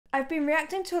I've been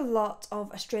reacting to a lot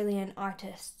of Australian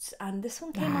artists, and this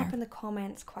one came up in the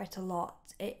comments quite a lot.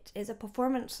 It is a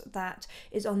performance that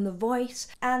is on The Voice,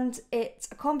 and it's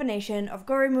a combination of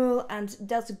Gurrumul and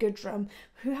Lea Goodrem,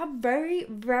 who have very,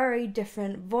 very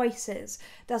different voices.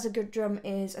 Lea Goodrem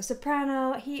is a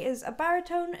soprano, he is a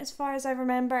baritone as far as I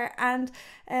remember, and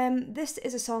this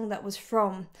is a song that was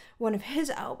from one of his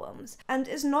albums, and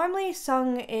is normally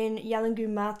sung in Yalangu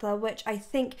Matha, which I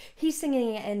think he's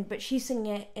singing it in, but she's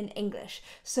singing it in English.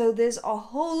 So there's a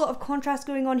whole lot of contrast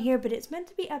going on here, but it's meant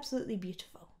to be absolutely beautiful.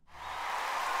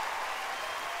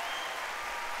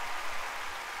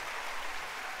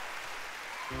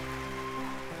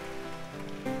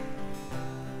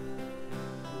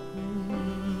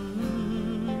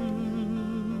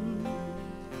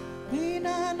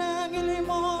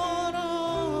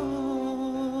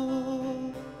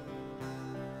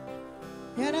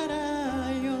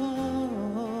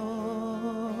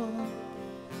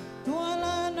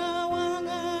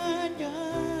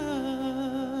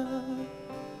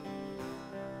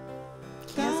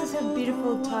 A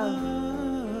beautiful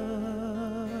tone.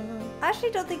 I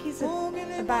actually don't think he's a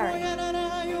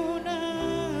baritone.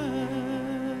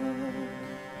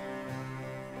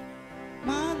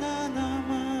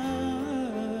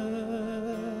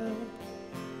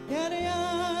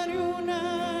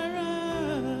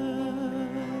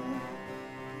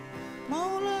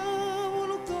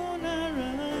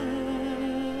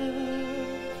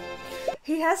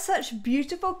 He has such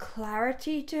beautiful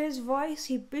clarity to his voice.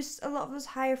 He boosts a lot of those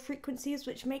higher frequencies,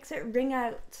 which makes it ring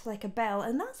out like a bell.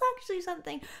 And that's actually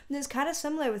something that's kind of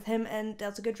similar with him and Lea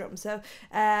Goodrem. So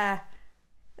it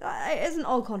isn't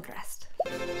all contrast.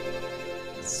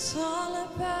 It's all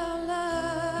about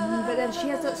love. But then she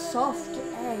has that soft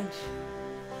edge.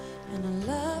 And a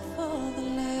love for the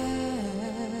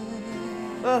land.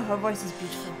 Oh, her voice is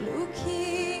beautiful.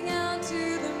 Looking out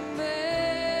to the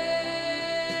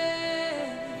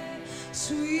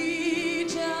sweet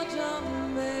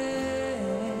gentleman,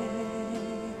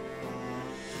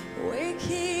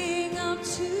 waking up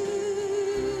to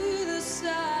the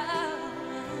sound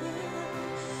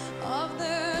of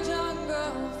the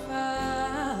jungle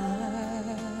fire.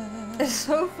 It's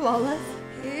so flawless.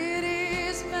 It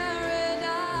is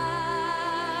paradise.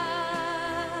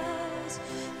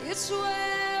 It's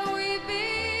where we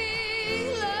belong.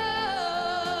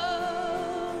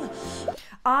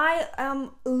 I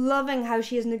am loving how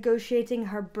she is negotiating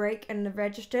her break and the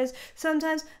registers.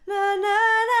 Sometimes na na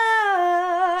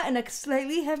na in a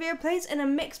slightly heavier place in a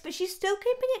mix, but she's still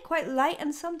keeping it quite light,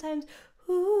 and sometimes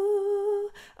ooh,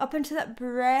 up into that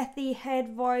breathy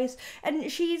head voice.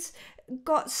 And she's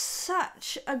got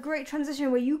such a great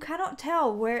transition where you cannot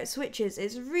tell where it switches.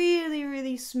 It's really,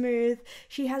 really smooth.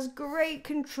 She has great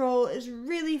control. It's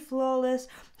really flawless.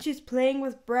 She's playing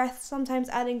with breath, sometimes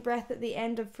adding breath at the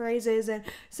end of phrases and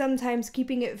sometimes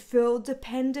keeping it full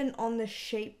dependent on the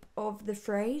shape of the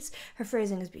phrase. Her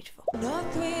phrasing is beautiful.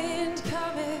 North wind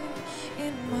coming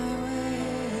in my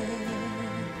way.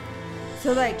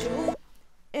 So like,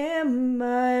 in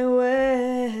my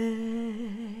way,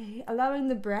 allowing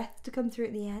the breath to come through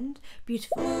at the end.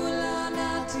 Beautiful.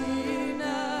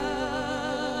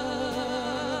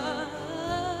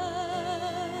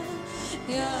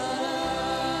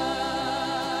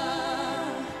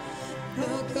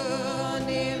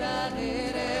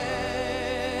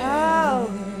 Oh.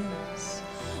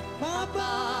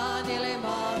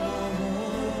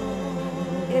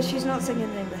 Yeah, she's not singing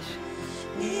in English.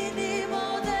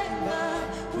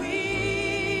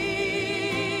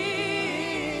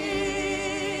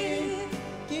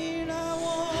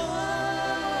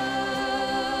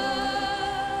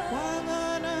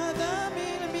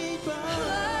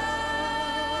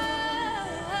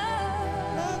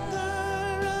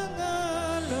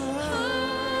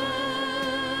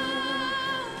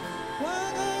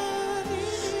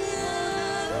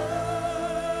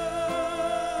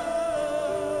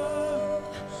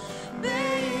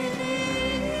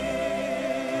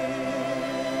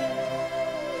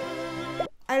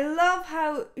 I love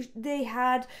how they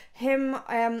had him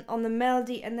on the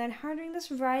melody and then her doing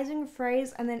this rising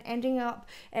phrase and then ending up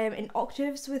in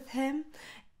octaves with him.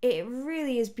 It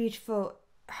really is beautiful.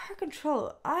 Her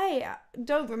control, I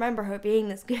don't remember her being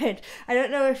this good. I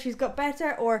don't know if she's got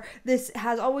better or this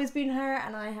has always been her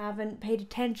and I haven't paid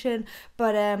attention,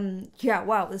 but yeah,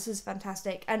 wow, this is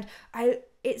fantastic. And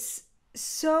it's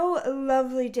so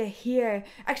lovely to hear.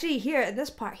 Actually, here in this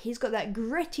part, he's got that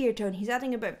grittier tone. He's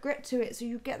adding a bit of grit to it, so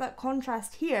you get that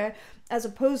contrast here, as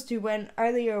opposed to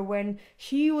earlier when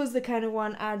she was the kind of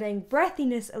one adding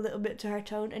breathiness a little bit to her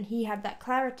tone, and he had that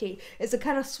clarity. It's a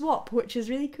kind of swap, which is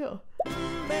really cool.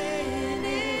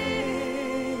 Bayini.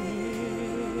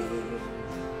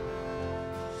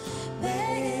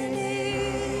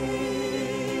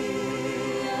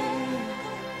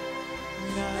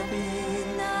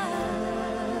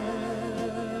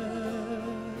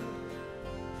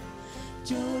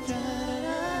 Ladies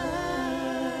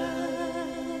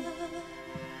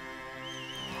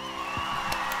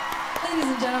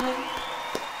and gentlemen,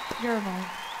 Gurrumul.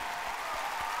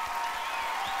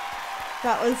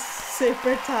 That was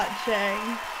super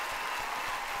touching.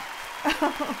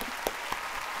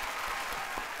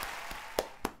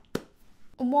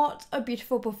 What a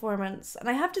beautiful performance. And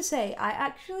I have to say, I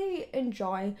actually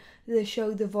enjoy the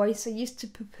show The Voice. I used to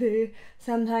poo-poo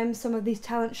sometimes some of these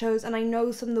talent shows, and I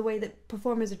know some of the way that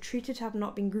performers are treated have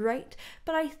not been great,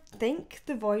 but I think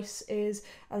The Voice is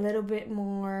a little bit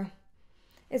more,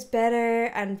 it's better,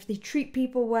 and they treat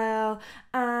people well,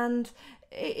 and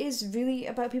it is really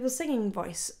about people's singing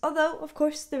voice. Although, of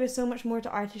course, there is so much more to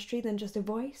artistry than just a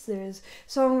voice. There's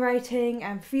songwriting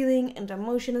and feeling and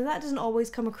emotion, and that doesn't always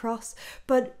come across,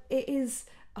 but it is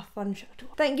a fun show to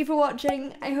watch. Thank you for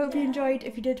watching. I hope you enjoyed.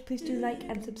 If you did, please do like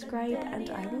and subscribe, and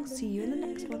I will see you in the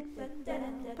next one.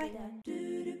 Bye.